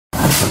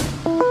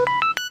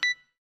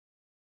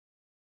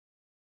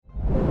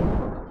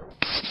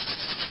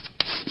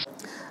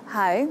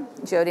Hi,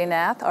 Jodi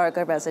Nath,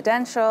 Argo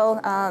Residential,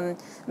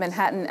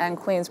 Manhattan and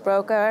Queens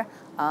broker.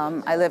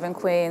 I live in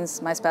Queens.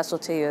 My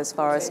specialty is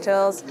Forest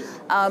Hills.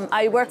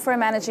 I work for a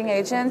managing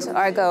agent,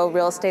 Argo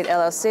Real Estate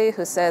LLC,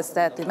 who says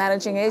that the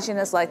managing agent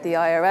is like the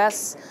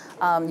IRS.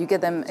 You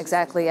give them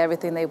exactly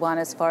everything they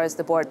want as far as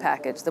the board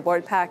package. The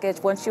board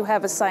package, once you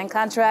have a signed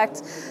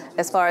contract,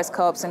 as far as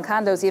co-ops and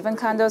condos, even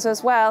condos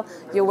as well,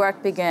 your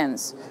work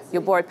begins.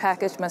 Your board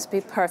package must be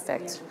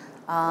perfect.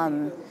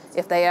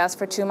 If they ask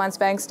for 2 months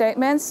bank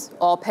statements,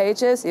 all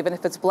pages, even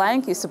if it's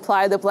blank, you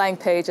supply the blank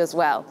page as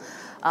well.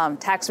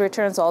 Tax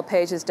returns, all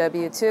pages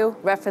W-2.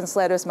 Reference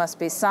letters must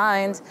be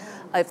signed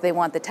if they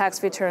want the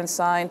tax return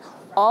signed.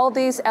 All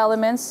these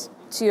elements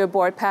to your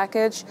board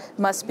package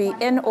must be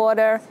in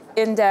order,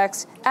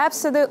 indexed,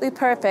 absolutely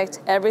perfect.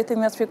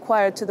 Everything that's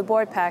required to the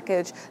board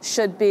package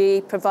should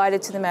be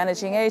provided to the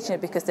managing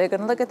agent because they're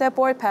going to look at that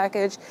board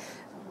package.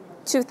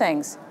 Two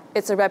things.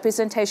 It's a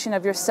representation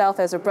of yourself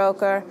as a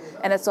broker,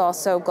 and it's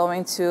also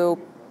going to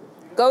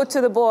go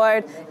to the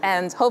board,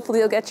 and hopefully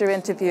you'll get your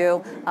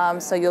interview,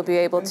 so you'll be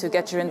able to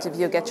get your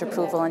interview, get your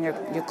approval, and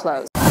your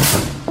close.